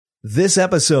This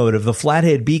episode of the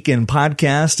Flathead Beacon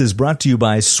podcast is brought to you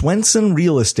by Swenson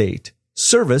Real Estate,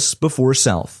 service before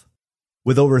self.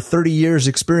 With over 30 years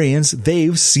experience,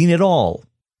 they've seen it all.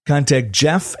 Contact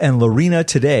Jeff and Lorena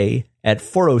today at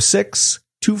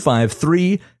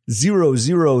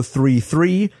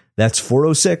 406-253-0033. That's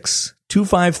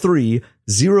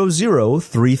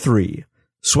 406-253-0033.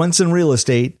 Swenson Real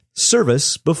Estate,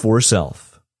 service before self.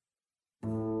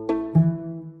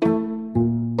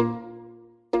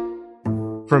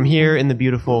 From here in the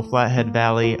beautiful Flathead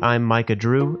Valley, I'm Micah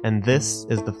Drew, and this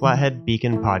is the Flathead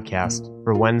Beacon podcast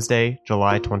for Wednesday,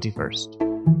 July 21st.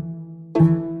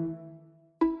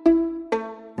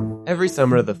 Every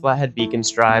summer, the Flathead Beacon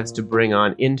strives to bring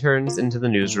on interns into the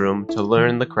newsroom to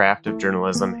learn the craft of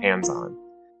journalism hands-on.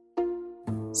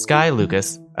 Sky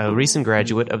Lucas, a recent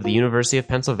graduate of the University of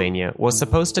Pennsylvania, was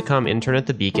supposed to come intern at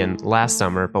the Beacon last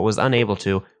summer but was unable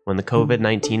to when the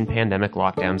COVID-19 pandemic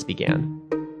lockdowns began.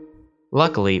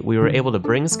 Luckily, we were able to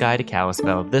bring Sky to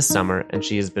Kalispell this summer, and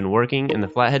she has been working in the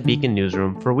Flathead Beacon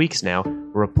newsroom for weeks now,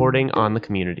 reporting on the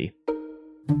community.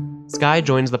 Sky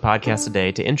joins the podcast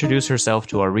today to introduce herself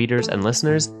to our readers and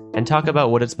listeners and talk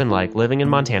about what it's been like living in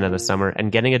Montana this summer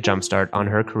and getting a jumpstart on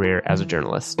her career as a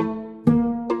journalist.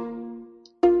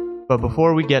 But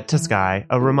before we get to Sky,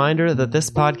 a reminder that this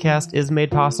podcast is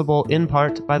made possible in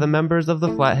part by the members of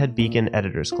the Flathead Beacon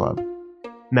Editors Club.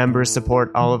 Members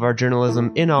support all of our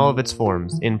journalism in all of its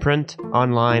forms, in print,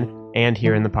 online, and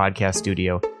here in the podcast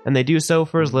studio, and they do so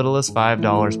for as little as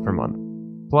 $5 per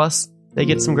month. Plus, they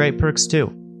get some great perks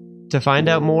too. To find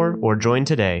out more or join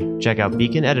today, check out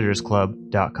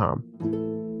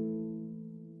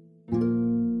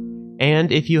beaconeditorsclub.com.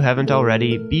 And if you haven't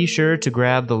already, be sure to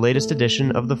grab the latest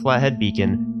edition of the Flathead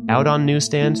Beacon out on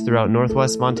newsstands throughout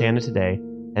northwest Montana today,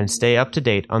 and stay up to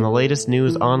date on the latest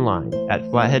news online at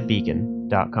flatheadbeacon.com.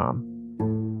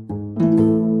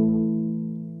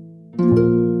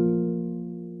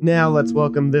 Now let's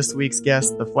welcome this week's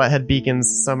guest, the Flathead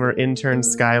Beacon's summer intern,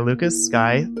 Sky Lucas.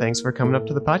 Sky, thanks for coming up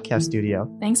to the podcast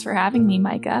studio. Thanks for having me,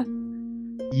 Micah.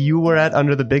 You were at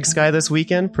Under the Big Sky this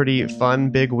weekend. Pretty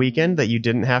fun, big weekend that you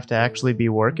didn't have to actually be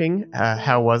working.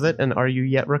 How was it, and are you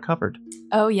yet recovered?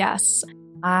 Oh, yes.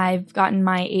 I've gotten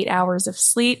my 8 hours of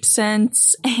sleep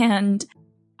since, and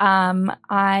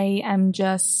I am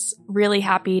just really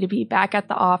happy to be back at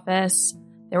the office.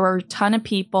 There were a ton of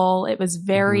people. It was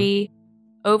very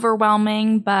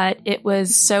overwhelming, but it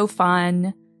was so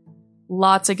fun.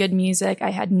 Lots of good music.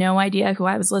 I had no idea who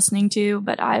I was listening to,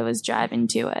 but I was jiving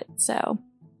to it. So,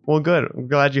 well, good. I'm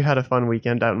glad you had a fun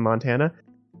weekend out in Montana.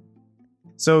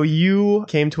 So you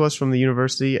came to us from the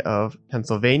University of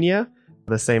Pennsylvania,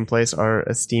 the same place our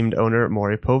esteemed owner,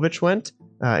 Maury Povich, went.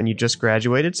 And you just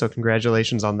graduated, so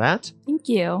congratulations on that. Thank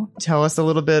you. Tell us a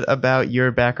little bit about your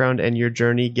background and your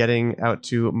journey getting out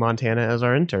to Montana as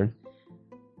our intern.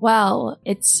 Well,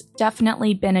 it's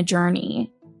definitely been a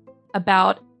journey.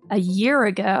 About a year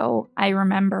ago, I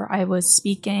remember I was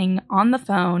speaking on the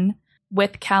phone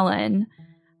with Kellen.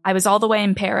 I was all the way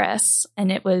in Paris,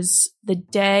 and it was the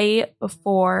day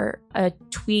before a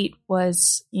tweet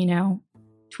was,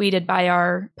 tweeted by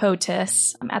our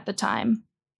POTUS at the time.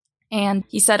 And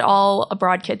he said all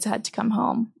abroad kids had to come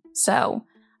home. So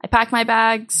I packed my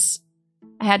bags.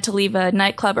 I had to leave a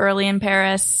nightclub early in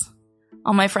Paris.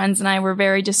 All my friends and I were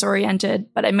very disoriented,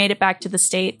 but I made it back to the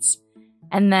States.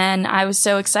 And then I was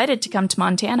so excited to come to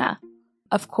Montana.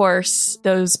 Of course,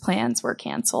 those plans were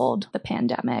canceled, the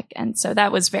pandemic. And so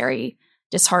that was very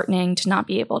disheartening to not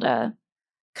be able to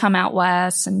come out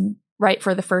west and write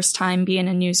for the first time, be in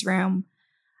a newsroom.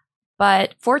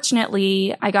 But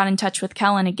fortunately, I got in touch with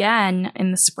Kellen again in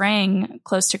the spring,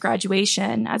 close to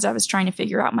graduation, as I was trying to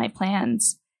figure out my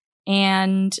plans.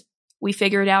 And we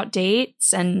figured out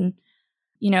dates, and,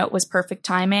 it was perfect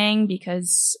timing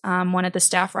because one of the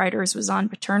staff writers was on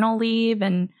paternal leave,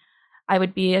 and I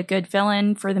would be a good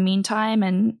fill-in for the meantime.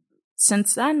 And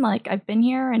since then, I've been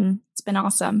here, and it's been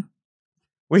awesome.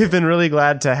 We've been really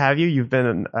glad to have you. You've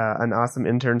been an awesome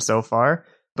intern so far.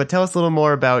 But tell us a little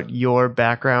more about your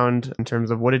background in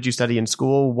terms of what did you study in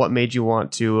school? What made you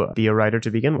want to be a writer to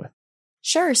begin with?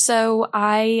 Sure. So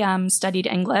I studied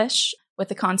English with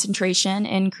a concentration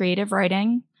in creative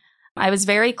writing. I was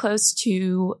very close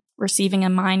to receiving a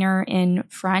minor in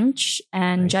French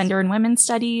and gender and women's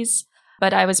studies,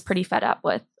 but I was pretty fed up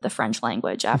with the French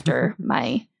language after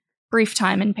my brief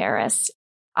time in Paris.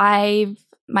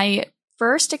 My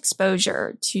first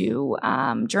exposure to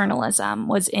journalism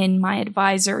was in my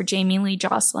advisor, Jamie Lee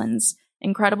Jocelyn's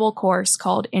incredible course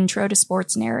called Intro to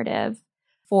Sports Narrative.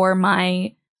 For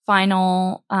my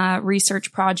final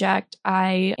research project,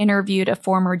 I interviewed a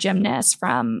former gymnast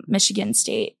from Michigan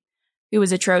State who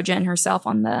was a Trojan herself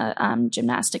on the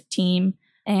gymnastic team,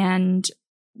 and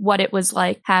what it was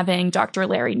like having Dr.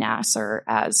 Larry Nassar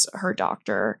as her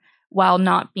doctor while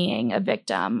not being a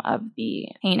victim of the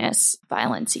heinous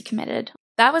violence he committed.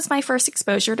 That was my first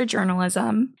exposure to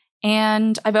journalism.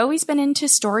 And I've always been into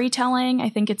storytelling. I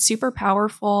think it's super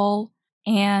powerful.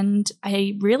 And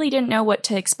I really didn't know what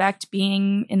to expect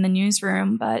being in the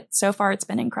newsroom, but so far it's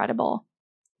been incredible.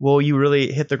 Well, you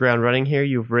really hit the ground running here.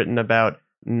 You've written about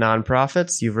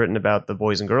nonprofits. You've written about the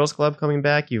Boys and Girls Club coming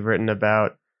back. You've written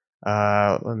about,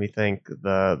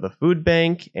 the food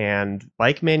bank and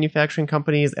bike manufacturing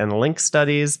companies and link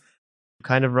studies.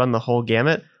 Kind of run the whole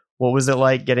gamut. What was it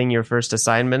like getting your first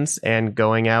assignments and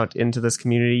going out into this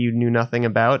community you knew nothing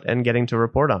about and getting to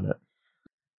report on it?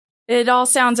 It all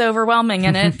sounds overwhelming,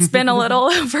 and it's been a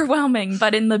little overwhelming,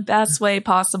 but in the best way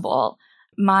possible.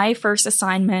 My first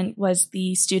assignment was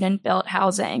the student-built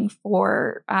housing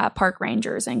for park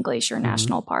rangers in Glacier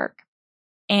National Park.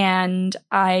 And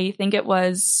I think it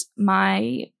was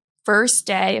my first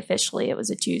day officially. It was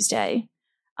a Tuesday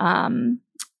in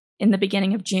the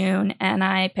beginning of June. And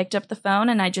I picked up the phone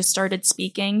and I just started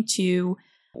speaking to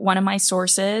one of my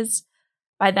sources.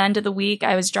 By the end of the week,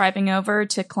 I was driving over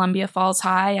to Columbia Falls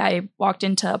High. I walked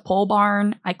into a pole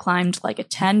barn. I climbed like a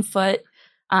 10-foot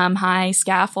high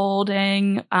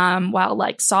scaffolding while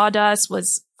like sawdust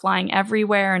was flying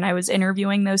everywhere. And I was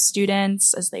interviewing those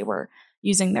students as they were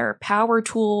using their power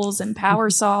tools and power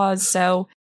saws. So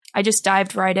I just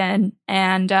dived right in.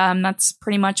 And that's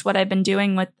pretty much what I've been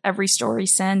doing with every story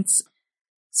since.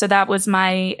 So that was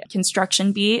my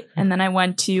construction beat. And then I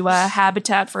went to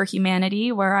Habitat for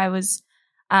Humanity, where I was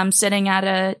sitting at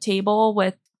a table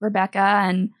with Rebecca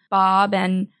and Bob.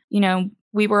 And, you know,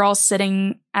 we were all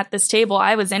sitting at this table.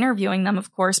 I was interviewing them,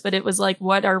 of course, but it was like,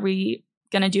 what are we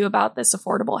going to do about this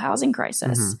affordable housing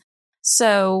crisis? Mm-hmm.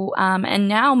 So, and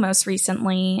now most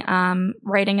recently,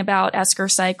 writing about Esker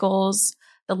Cycles,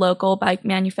 the local bike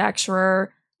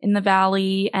manufacturer in the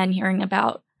Valley, and hearing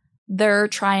about their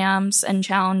triumphs and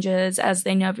challenges as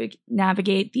they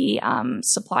navigate the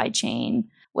supply chain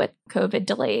with COVID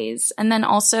delays. And then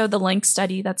also the link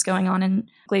study that's going on in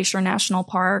Glacier National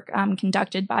Park,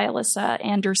 conducted by Alyssa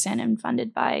Anderson and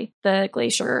funded by the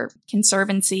Glacier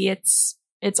Conservancy. It's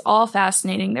all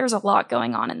fascinating. There's a lot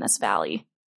going on in this valley.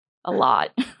 A lot.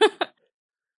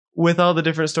 With all the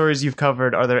different stories you've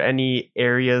covered, are there any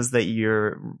areas that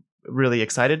you're really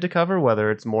excited to cover,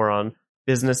 whether it's more on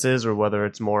businesses or whether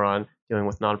it's more on dealing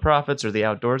with nonprofits or the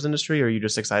outdoors industry, or are you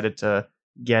just excited to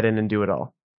get in and do it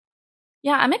all?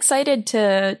 Yeah, I'm excited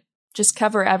to just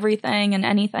cover everything and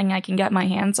anything I can get my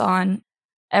hands on.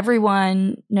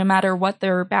 Everyone, no matter what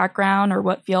their background or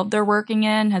what field they're working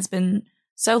in, has been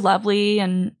so lovely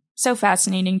and so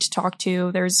fascinating to talk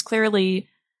to. There's clearly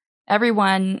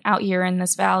everyone out here in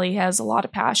this valley has a lot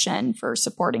of passion for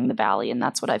supporting the valley, and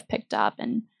that's what I've picked up,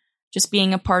 and just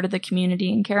being a part of the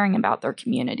community and caring about their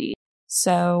community.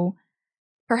 So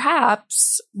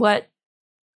perhaps what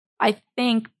I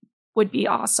think would be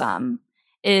awesome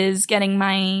is getting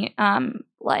my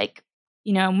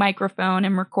microphone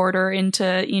and recorder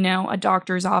into, a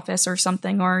doctor's office or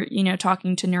something, or,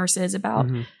 talking to nurses about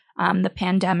the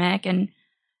pandemic. And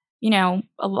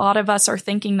a lot of us are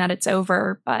thinking that it's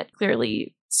over, but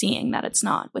clearly seeing that it's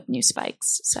not with new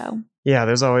spikes. So yeah,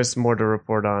 there's always more to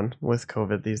report on with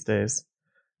COVID these days.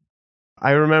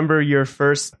 I remember your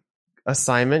first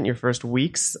assignment, your first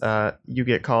weeks, you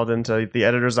get called into the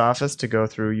editor's office to go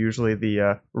through usually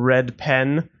the red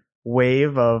pen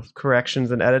wave of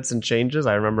corrections and edits and changes.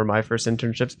 I remember my first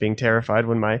internships being terrified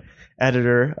when my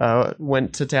editor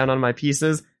went to town on my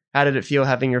pieces. How did it feel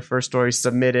having your first story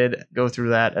submitted, go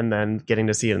through that, and then getting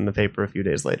to see it in the paper a few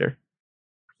days later?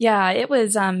 Yeah, it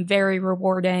was very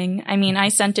rewarding. I mean, I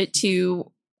sent it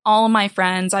to all of my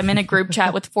friends. I'm in a group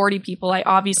chat with 40 people. I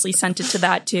obviously sent it to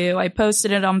that too. I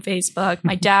posted it on Facebook.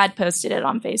 My dad posted it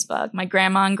on Facebook. My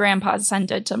grandma and grandpa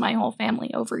sent it to my whole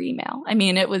family over email. I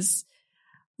mean, it was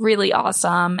really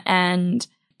awesome. And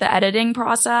the editing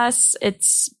process,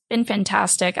 it's been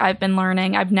fantastic. I've been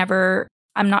learning.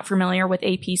 I'm not familiar with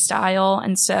AP style.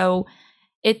 And so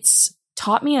it's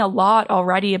taught me a lot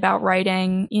already about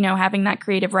writing, having that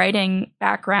creative writing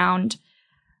background.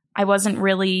 I wasn't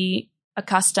really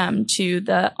accustomed to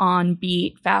the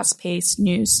on-beat, fast-paced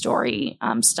news story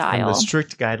style. And the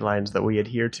strict guidelines that we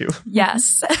adhere to.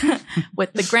 Yes,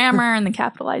 with the grammar and the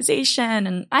capitalization.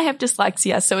 And I have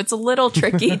dyslexia, so it's a little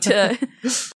tricky to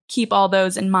keep all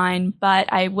those in mind.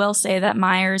 But I will say that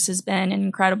Myers has been an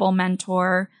incredible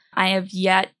mentor. I have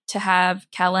yet to have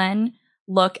Kellen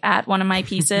look at one of my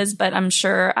pieces, but I'm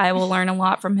sure I will learn a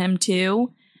lot from him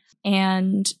too.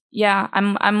 And yeah,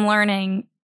 I'm learning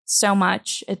so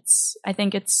much. I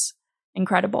think it's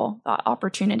incredible, the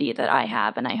opportunity that I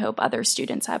have, and I hope other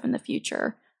students have in the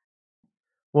future.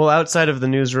 Well, outside of the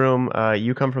newsroom,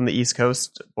 you come from the East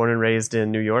Coast, born and raised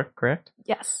in New York, correct?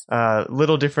 Yes.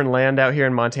 Little different land out here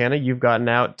in Montana. You've gotten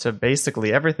out to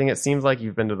basically everything. It seems like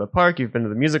you've been to the park, you've been to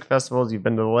the music festivals, you've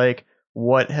been to the lake.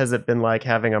 What has it been like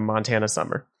having a Montana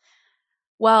summer?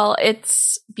 Well,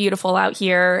 it's beautiful out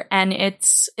here, and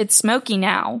it's smoky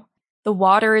now. The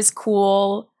water is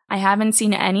cool. I haven't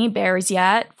seen any bears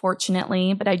yet,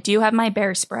 fortunately, but I do have my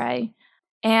bear spray.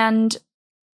 And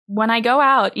when I go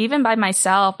out, even by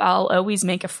myself, I'll always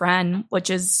make a friend, which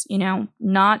is,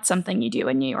 not something you do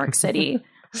in New York City,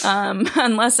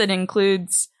 unless it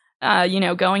includes,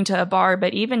 going to a bar.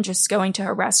 But even just going to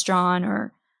a restaurant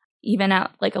or even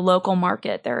at like a local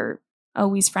market, there are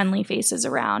always friendly faces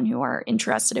around who are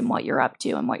interested in what you're up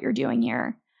to and what you're doing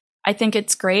here. I think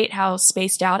it's great how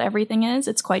spaced out everything is.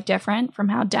 It's quite different from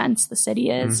how dense the city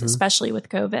is, especially with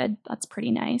COVID. That's pretty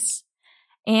nice.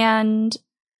 And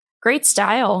great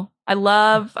style. I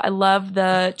love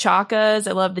the Chacas.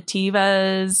 I love the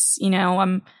Tevas.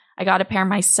 I got a pair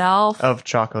myself. Of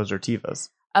Chacos or Tevas?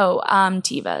 Oh,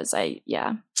 Tevas.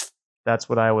 Yeah. That's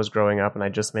what I was growing up, and I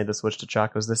just made the switch to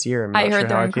Chacos this year. I'm not sure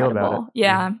how I feel about it.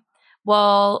 Yeah.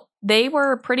 Well, they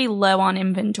were pretty low on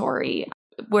inventory,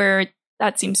 where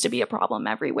that seems to be a problem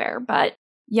everywhere. But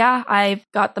yeah, I've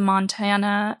got the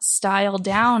Montana style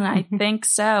down. I think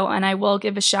so. And I will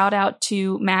give a shout out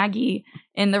to Maggie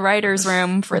in the writer's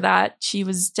room for that. She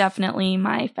was definitely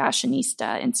my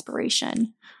fashionista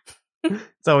inspiration.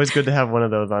 It's always good to have one of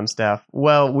those on staff.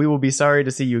 Well, we will be sorry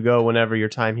to see you go whenever your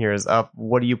time here is up.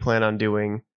 What do you plan on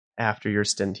doing after your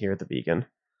stint here at the Beacon?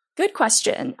 Good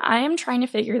question. I am trying to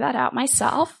figure that out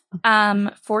myself.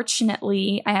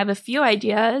 Fortunately, I have a few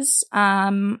ideas.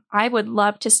 I would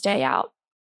love to stay out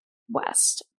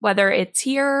west, whether it's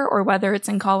here or whether it's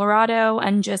in Colorado,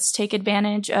 and just take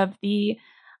advantage of the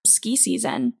ski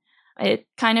season. It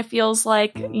kind of feels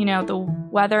like, the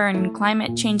weather and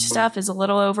climate change stuff is a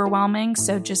little overwhelming.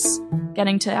 So just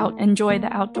getting to enjoy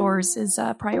the outdoors is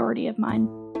a priority of mine.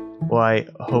 Well, I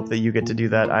hope that you get to do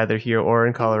that either here or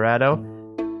in Colorado.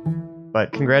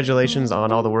 But congratulations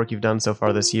on all the work you've done so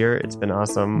far this year. It's been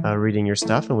awesome reading your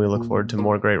stuff, and we look forward to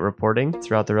more great reporting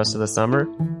throughout the rest of the summer.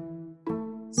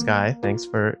 Sky, thanks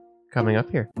for coming up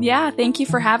here. Yeah, thank you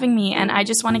for having me. And I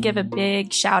just want to give a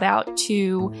big shout out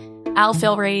to Al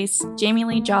Philrace, Jamie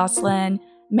Lee Jocelyn,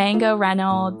 Mango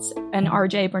Reynolds, and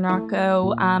RJ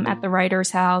Bernarco at the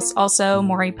Writer's House. Also,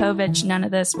 Maury Povich. None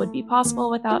of this would be possible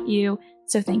without you.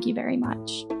 So thank you very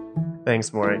much.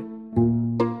 Thanks, Maury.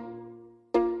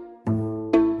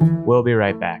 We'll be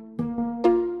right back.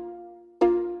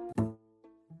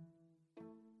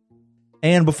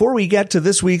 And before we get to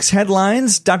this week's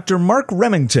headlines, Dr. Mark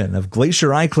Remington of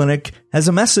Glacier Eye Clinic has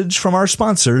a message from our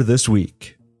sponsor this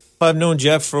week. I've known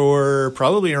Jeff for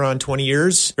probably around 20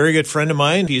 years. Very good friend of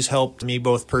mine. He's helped me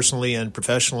both personally and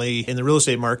professionally in the real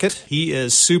estate market. He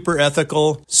is super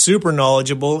ethical, super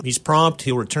knowledgeable. He's prompt.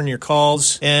 He'll return your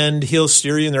calls, and he'll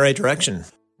steer you in the right direction.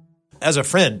 As a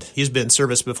friend, he's been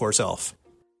service before self.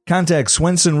 Contact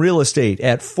Swenson Real Estate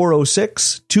at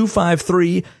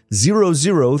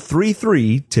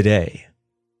 406-253-0033 today.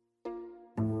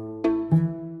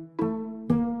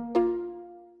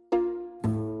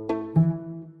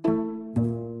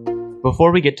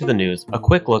 Before we get to the news, a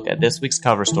quick look at this week's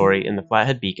cover story in the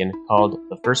Flathead Beacon called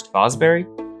The First Fosbury.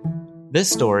 This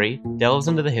story delves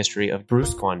into the history of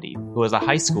Bruce Quandy, who was a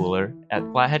high schooler at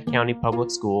Flathead County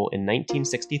Public School in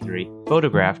 1963,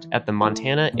 photographed at the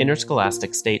Montana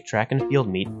Interscholastic State Track and Field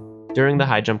Meet during the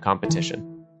high jump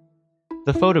competition.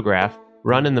 The photograph,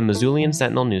 run in the Missoulian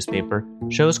Sentinel newspaper,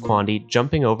 shows Quandy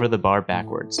jumping over the bar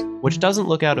backwards, which doesn't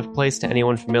look out of place to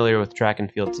anyone familiar with track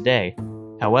and field today.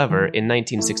 However, in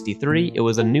 1963, it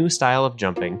was a new style of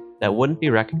jumping that wouldn't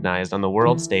be recognized on the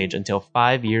world stage until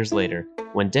 5 years later,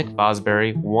 when Dick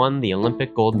Fosbury won the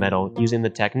Olympic gold medal using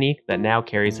the technique that now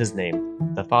carries his name,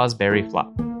 the Fosbury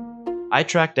Flop. I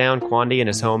tracked down Quandy in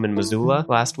his home in Missoula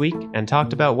last week and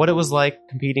talked about what it was like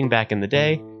competing back in the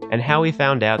day and how he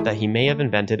found out that he may have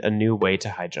invented a new way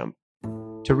to high jump.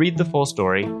 To read the full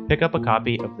story, pick up a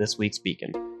copy of this week's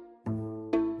Beacon.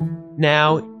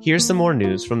 Now, here's some more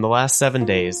news from the last 7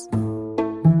 days.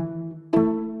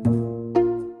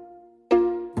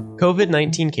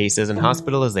 COVID-19 cases and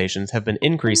hospitalizations have been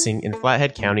increasing in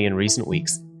Flathead County in recent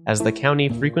weeks, as the county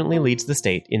frequently leads the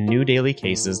state in new daily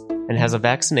cases and has a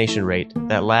vaccination rate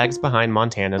that lags behind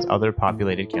Montana's other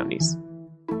populated counties.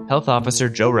 Health Officer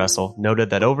Joe Russell noted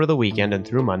that over the weekend and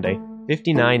through Monday,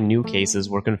 59 new cases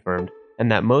were confirmed,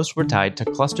 and that most were tied to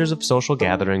clusters of social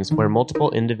gatherings where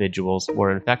multiple individuals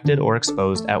were infected or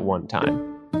exposed at one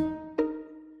time.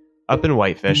 Up in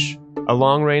Whitefish, a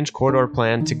long-range corridor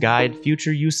plan to guide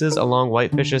future uses along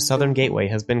Whitefish's southern gateway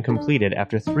has been completed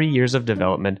after 3 years of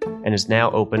development and is now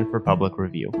open for public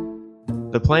review.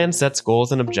 The plan sets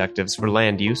goals and objectives for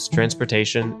land use,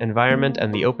 transportation, environment,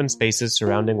 and the open spaces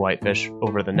surrounding Whitefish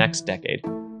over the next decade,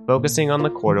 focusing on the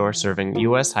corridor serving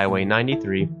U.S. Highway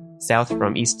 93 south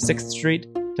from East 6th Street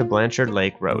to Blanchard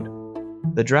Lake Road.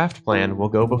 The draft plan will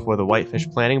go before the Whitefish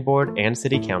Planning Board and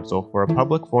City Council for a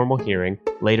public formal hearing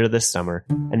later this summer,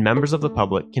 and members of the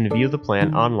public can view the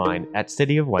plan online at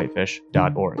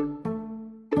cityofwhitefish.org.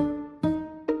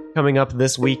 Coming up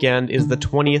this weekend is the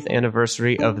 20th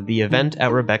anniversary of the event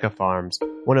at Rebecca Farms,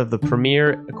 one of the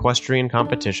premier equestrian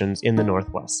competitions in the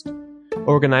Northwest.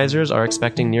 Organizers are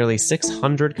expecting nearly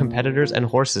 600 competitors and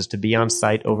horses to be on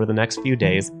site over the next few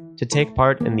days to take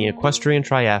part in the equestrian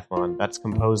triathlon that's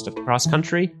composed of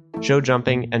cross-country, show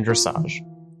jumping, and dressage.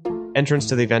 Entrance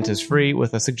to the event is free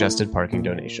with a suggested parking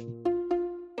donation.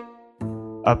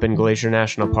 Up in Glacier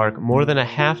National Park, more than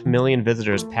 500,000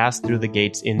 visitors passed through the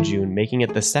gates in June, making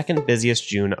it the second busiest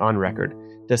June on record,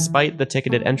 despite the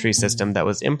ticketed entry system that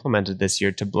was implemented this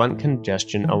year to blunt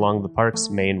congestion along the park's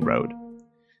main road.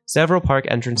 Several park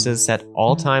entrances set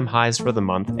all-time highs for the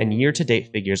month, and year-to-date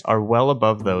figures are well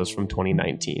above those from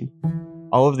 2019.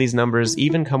 All of these numbers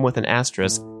even come with an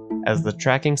asterisk, as the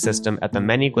tracking system at the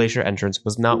Many Glacier entrance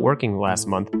was not working last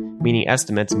month, meaning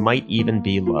estimates might even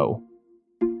be low.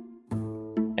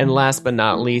 And last but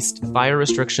not least, fire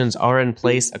restrictions are in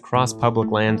place across public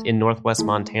lands in northwest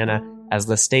Montana as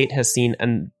the state has seen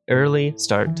an early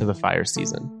start to the fire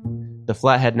season. The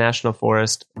Flathead National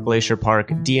Forest, Glacier Park,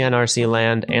 DNRC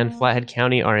land, and Flathead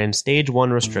County are in Stage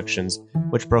 1 restrictions,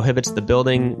 which prohibits the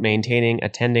building, maintaining,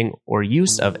 attending, or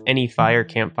use of any fire,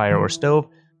 campfire, or stove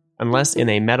unless in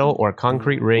a metal or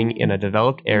concrete ring in a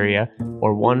developed area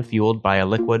or one fueled by a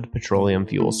liquid petroleum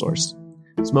fuel source.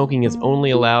 Smoking is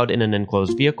only allowed in an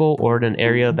enclosed vehicle or in an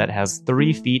area that has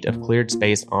 3 feet of cleared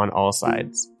space on all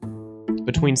sides.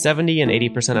 Between 70 and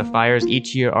 80% of fires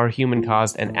each year are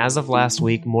human-caused, and as of last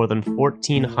week, more than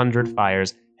 1,400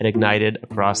 fires had ignited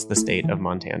across the state of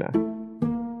Montana.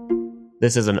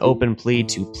 This is an open plea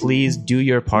to please do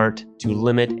your part to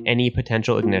limit any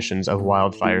potential ignitions of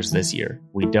wildfires this year.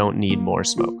 We don't need more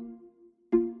smoke.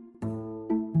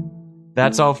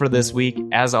 That's all for this week.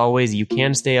 As always, you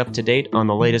can stay up to date on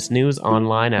the latest news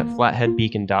online at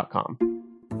flatheadbeacon.com.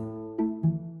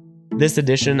 This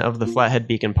edition of the Flathead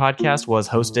Beacon podcast was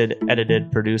hosted,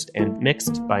 edited, produced, and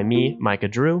mixed by me, Micah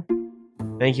Drew.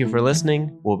 Thank you for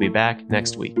listening. We'll be back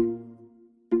next week.